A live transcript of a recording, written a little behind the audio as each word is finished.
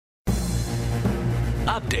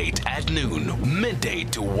Update at noon, midday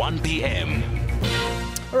to 1 p.m.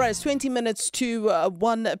 All right, it's 20 minutes to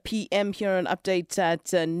 1 p.m. here on Update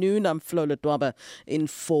at noon. I'm Flo Ledwaba in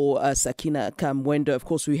for Sakina Kamwendo. Of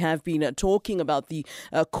course, we have been talking about the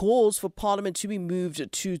calls for Parliament to be moved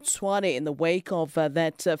to Tshwane in the wake of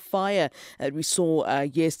that fire that we saw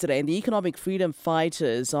yesterday. And the Economic Freedom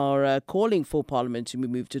Fighters are calling for Parliament to be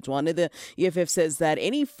moved to Tshwane. The EFF says that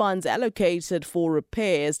any funds allocated for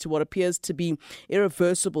repairs to what appears to be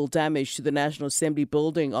irreversible damage to the National Assembly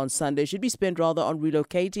building on Sunday should be spent rather on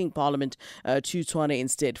relocating Parliament to Tshwane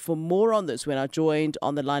instead. For more on this, we're now joined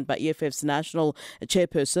on the line by EFF's National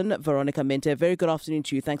Chairperson, Veronica Mente. Very good afternoon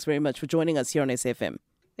to you. Thanks very much for joining us here on SFM.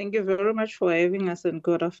 Thank you very much for having us, and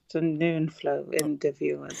good afternoon, Flo, and the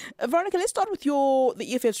viewers. Veronica, let's start with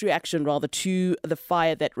the EFF's reaction rather to the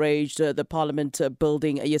fire that raged the Parliament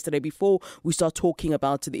building yesterday before we start talking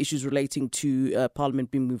about the issues relating to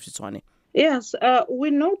Parliament being moved to Tshwane. Yes, we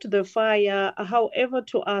note the fire. However,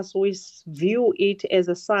 to us, we view it as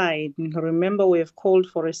a sign. Remember, we have called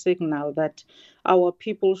for a signal that our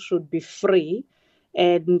people should be free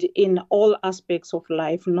and in all aspects of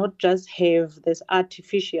life, not just have this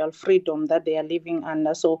artificial freedom that they are living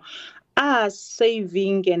under. So us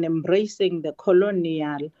saving and embracing the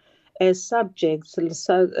colonial subjects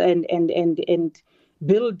and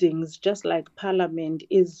buildings, just like Parliament,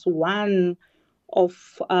 is one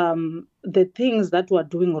of the things that were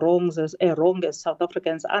doing wrong as South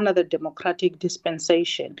Africans under the democratic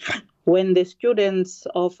dispensation. When the students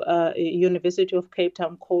of University of Cape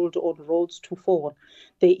Town called on Rhodes to fall,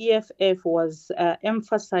 the EFF was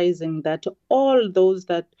emphasizing that all those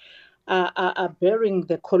that are bearing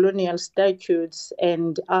the colonial statutes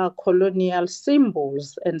and our colonial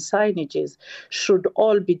symbols and signages should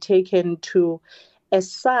all be taken to a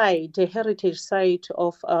heritage site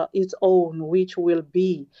of its own, which will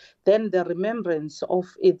be then the remembrance of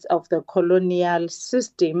the colonial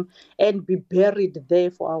system, and be buried there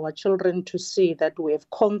for our children to see that we have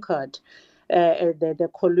conquered the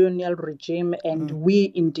colonial regime, and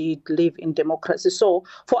we indeed live in democracy. So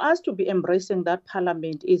for us to be embracing that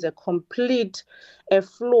Parliament is a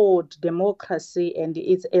flawed democracy, and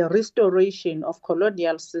it's a restoration of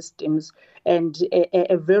colonial systems and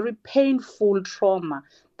a very painful trauma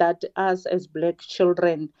that us as Black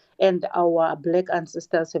children and our Black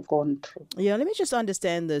ancestors have gone through. Yeah, let me just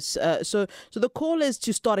understand this. So the call is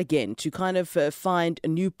to start again, to kind of find a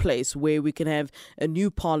new place where we can have a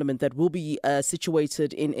new Parliament that will be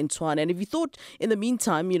situated in Tshwane. And if you thought in the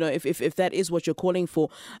meantime, if that is what you're calling for,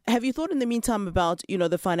 have you thought in the meantime about,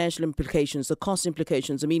 the financial implications, the cost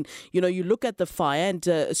implications? I mean, you look at the fire, and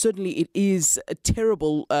certainly it is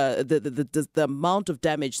terrible, the amount of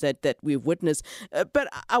damage that we've witnessed. But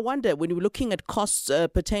I wonder, when we're looking at costs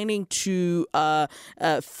pertaining to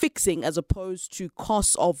fixing as opposed to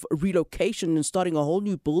costs of relocation and starting a whole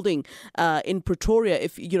new building in Pretoria,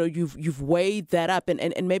 if you've weighed that up,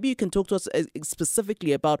 and maybe you can talk to us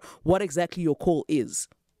specifically about what exactly your call is.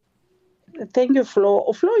 Thank you,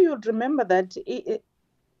 Flo. Flo, you'd remember that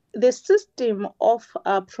the system of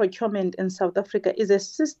procurement in South Africa is a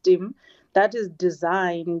system that is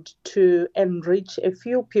designed to enrich a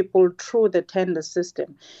few people through the tender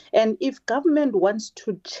system. And if government wants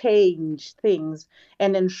to change things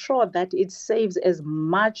and ensure that it saves as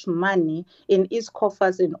much money in its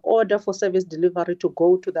coffers in order for service delivery to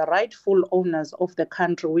go to the rightful owners of the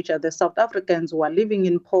country, which are the South Africans who are living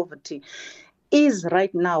in poverty, is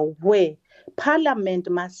right now where Parliament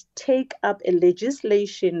must take up a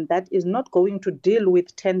legislation that is not going to deal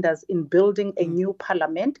with tenders in building a new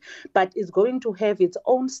Parliament, but is going to have its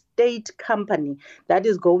own state company that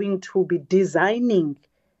is going to be designing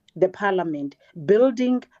the Parliament,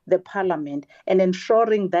 building the Parliament, and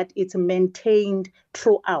ensuring that it's maintained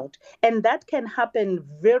throughout. And that can happen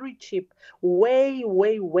very cheap, way,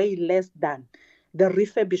 way, way less than the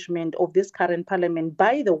refurbishment of this current Parliament.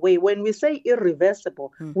 By the way, when we say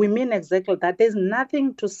irreversible, we mean exactly that. There's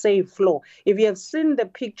nothing to save, Flo. If you have seen the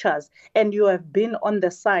pictures and you have been on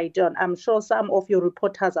the site, and I'm sure some of your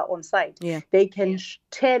reporters are on site, they can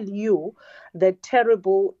tell you the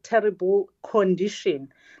terrible, terrible condition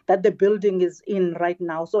that the building is in right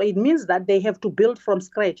now. So it means that they have to build from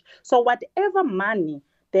scratch. So whatever money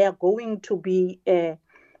they are going to be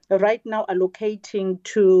right now allocating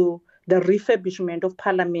to the refurbishment of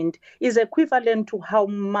Parliament is equivalent to how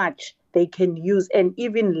much they can use, and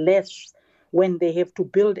even less when they have to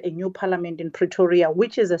build a new Parliament in Pretoria,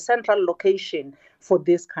 which is a central location for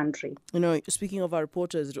this country. You know, speaking of our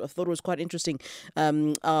reporters, I thought it was quite interesting.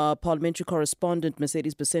 Our parliamentary correspondent,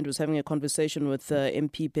 Mercedes Besent, was having a conversation with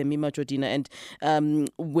MP Phemisa Jordina, and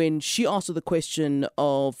when she asked her the question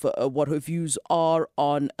of what her views are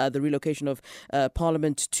on the relocation of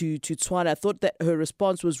Parliament to Tshwane, I thought that her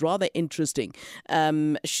response was rather interesting.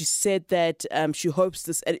 She said that she hopes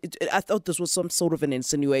this, I thought this was some sort of an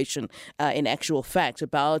insinuation in actual fact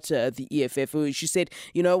about the EFF. She said,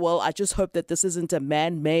 well, I just hope that this isn't a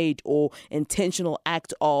man-made or intentional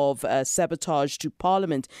act of sabotage to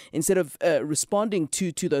Parliament. Instead of responding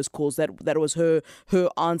to those calls, that was her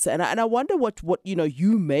answer. And I wonder what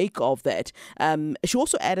you make of that. She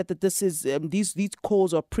also added that this is these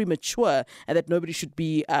calls are premature and that nobody should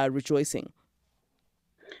be rejoicing.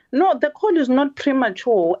 No, the call is not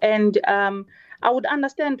premature, and I would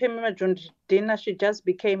understand Phemisa Jordina. She just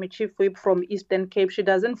became a chief whip from Eastern Cape. She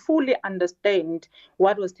doesn't fully understand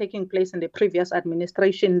what was taking place in the previous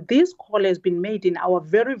administration. This call has been made in our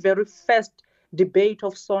very, very first debate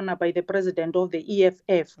of SONA by the president of the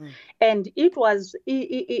EFF. And it was,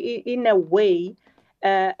 in a way,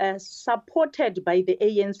 supported by the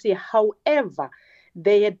ANC. However,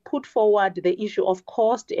 they had put forward the issue of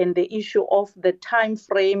cost and the issue of the time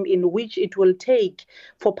frame in which it will take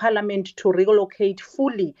for Parliament to relocate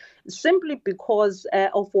fully, simply because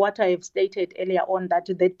of what I have stated earlier on, that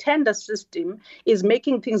the tender system is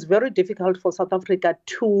making things very difficult for South Africa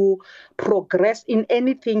to progress in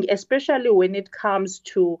anything, especially when it comes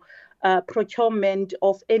to procurement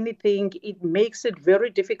of anything. It makes it very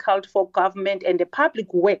difficult for government and the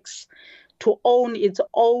public works to own its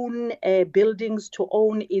own buildings, to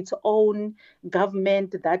own its own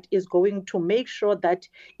government that is going to make sure that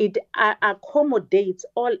it accommodates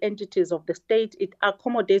all entities of the state, it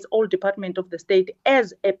accommodates all departments of the state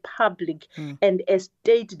as a public and a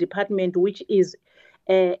state department, which is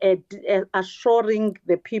assuring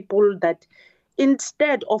the people that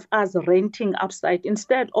instead of us renting upside,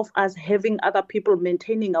 instead of us having other people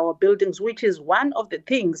maintaining our buildings, which is one of the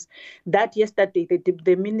things that yesterday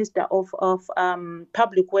the Minister of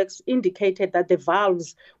Public Works indicated that the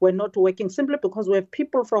valves were not working simply because we have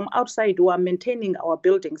people from outside who are maintaining our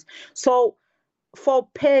buildings. So for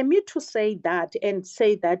Phemi to say that and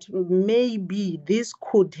say that maybe this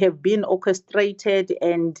could have been orchestrated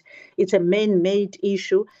and it's a man-made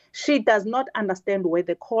issue, she does not understand where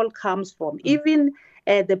the call comes from. Even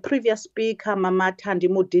the previous speaker, Mama Thandi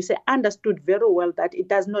Modise, understood very well that it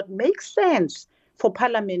does not make sense for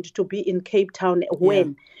Parliament to be in Cape Town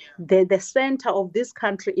when the center of this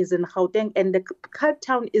country is in Gauteng, and the Cape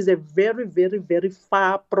Town is a very, very, very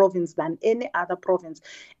far province than any other province.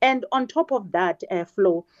 And on top of that,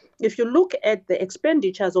 Flo, if you look at the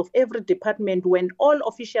expenditures of every department, when all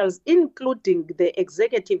officials, including the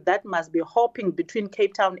executive that must be hopping between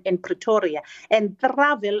Cape Town and Pretoria, and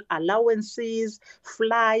travel allowances,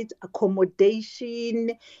 flights,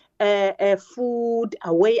 accommodation, food,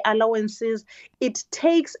 away allowances, it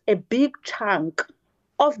takes a big chunk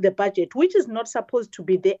of the budget, which is not supposed to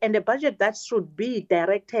be there. And the budget that should be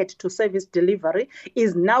directed to service delivery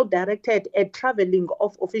is now directed at traveling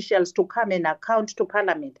of officials to come and account to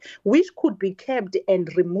Parliament, which could be kept and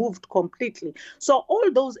removed completely. So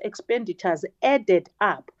all those expenditures added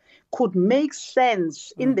up could make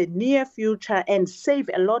sense in the near future and save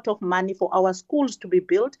a lot of money for our schools to be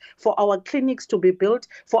built, for our clinics to be built,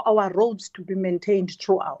 for our roads to be maintained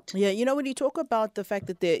throughout. Yeah, when you talk about the fact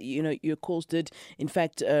that your calls did in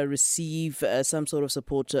fact receive some sort of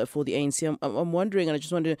support for the ANC, I'm wondering, and I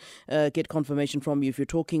just want to get confirmation from you, if you're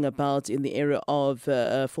talking about in the area of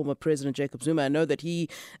former President Jacob Zuma. I know that he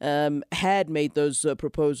had made those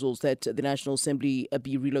proposals that the National Assembly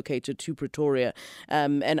be relocated to Pretoria,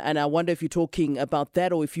 and I wonder if you're talking about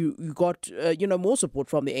that, or if you got more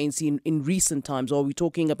support from the ANC in recent times, or are we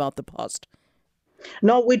talking about the past?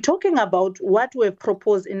 No, we're talking about what we've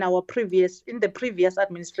proposed in the previous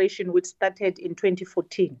administration, which started in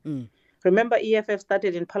 2014. Remember, EFF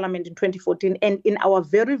started in Parliament in 2014, and in our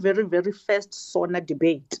very, very, very first SONA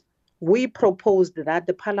debate, we proposed that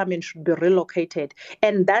the Parliament should be relocated,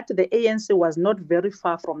 and that the ANC was not very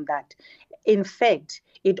far from that. In fact,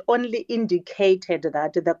 it only indicated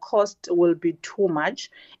that the cost will be too much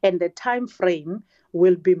and the time frame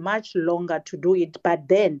will be much longer to do it. But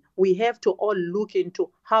then we have to all look into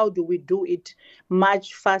how do we do it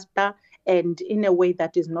much faster and in a way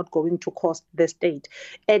that is not going to cost the state.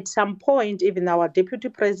 At some point, even our deputy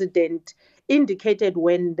president indicated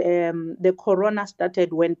when the corona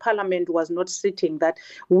started, when Parliament was not sitting, that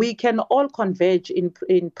we can all converge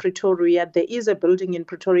in Pretoria. There is a building in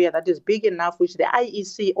Pretoria that is big enough, which the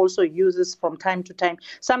IEC also uses from time to time,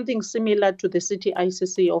 something similar to the City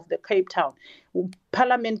ICC of the Cape Town.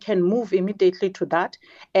 Parliament can move immediately to that,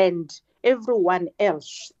 and everyone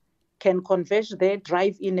else can converge there,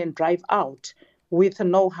 drive in and drive out with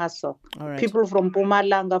no hassle. Right. People from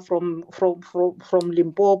Mpumalanga, from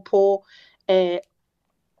Limpopo,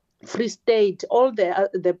 Free State, all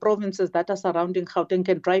the provinces that are surrounding Gauteng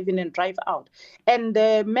can drive in and drive out. And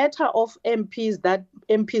the matter of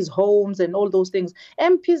MPs' homes and all those things,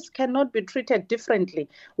 MPs cannot be treated differently.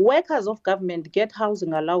 Workers of government get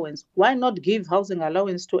housing allowance. Why not give housing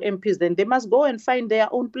allowance to MPs? Then they must go and find their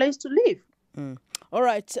own place to live. All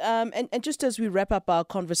right. And just as we wrap up our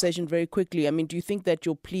conversation very quickly, I mean, do you think that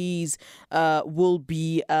your pleas will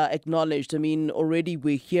be acknowledged? I mean, already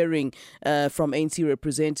we're hearing from ANC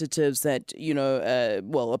representatives that,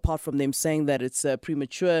 well, apart from them saying that it's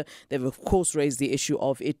premature, they've, of course, raised the issue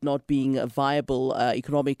of it not being viable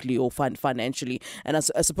economically or financially. And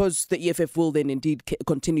I suppose the EFF will then indeed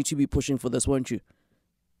continue to be pushing for this, won't you?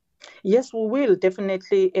 Yes, we will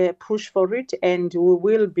definitely push for it, and we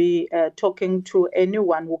will be talking to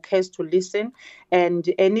anyone who cares to listen and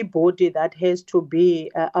anybody that has to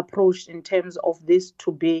be approached in terms of this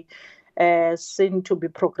to be seen to be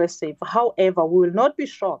progressive. However, we will not be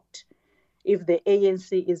shocked if the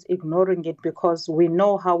ANC is ignoring it, because we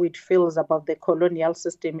know how it feels about the colonial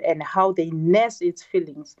system and how they nurse its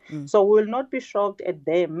feelings. So we will not be shocked at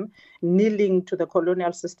them kneeling to the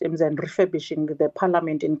colonial systems and refurbishing the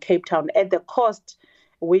parliament in Cape Town at the cost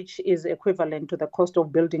which is equivalent to the cost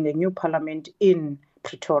of building a new parliament in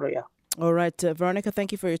Pretoria. All right, Veronica,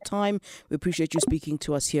 thank you for your time. We appreciate you speaking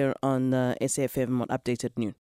to us here on SAFM on Updated Noon.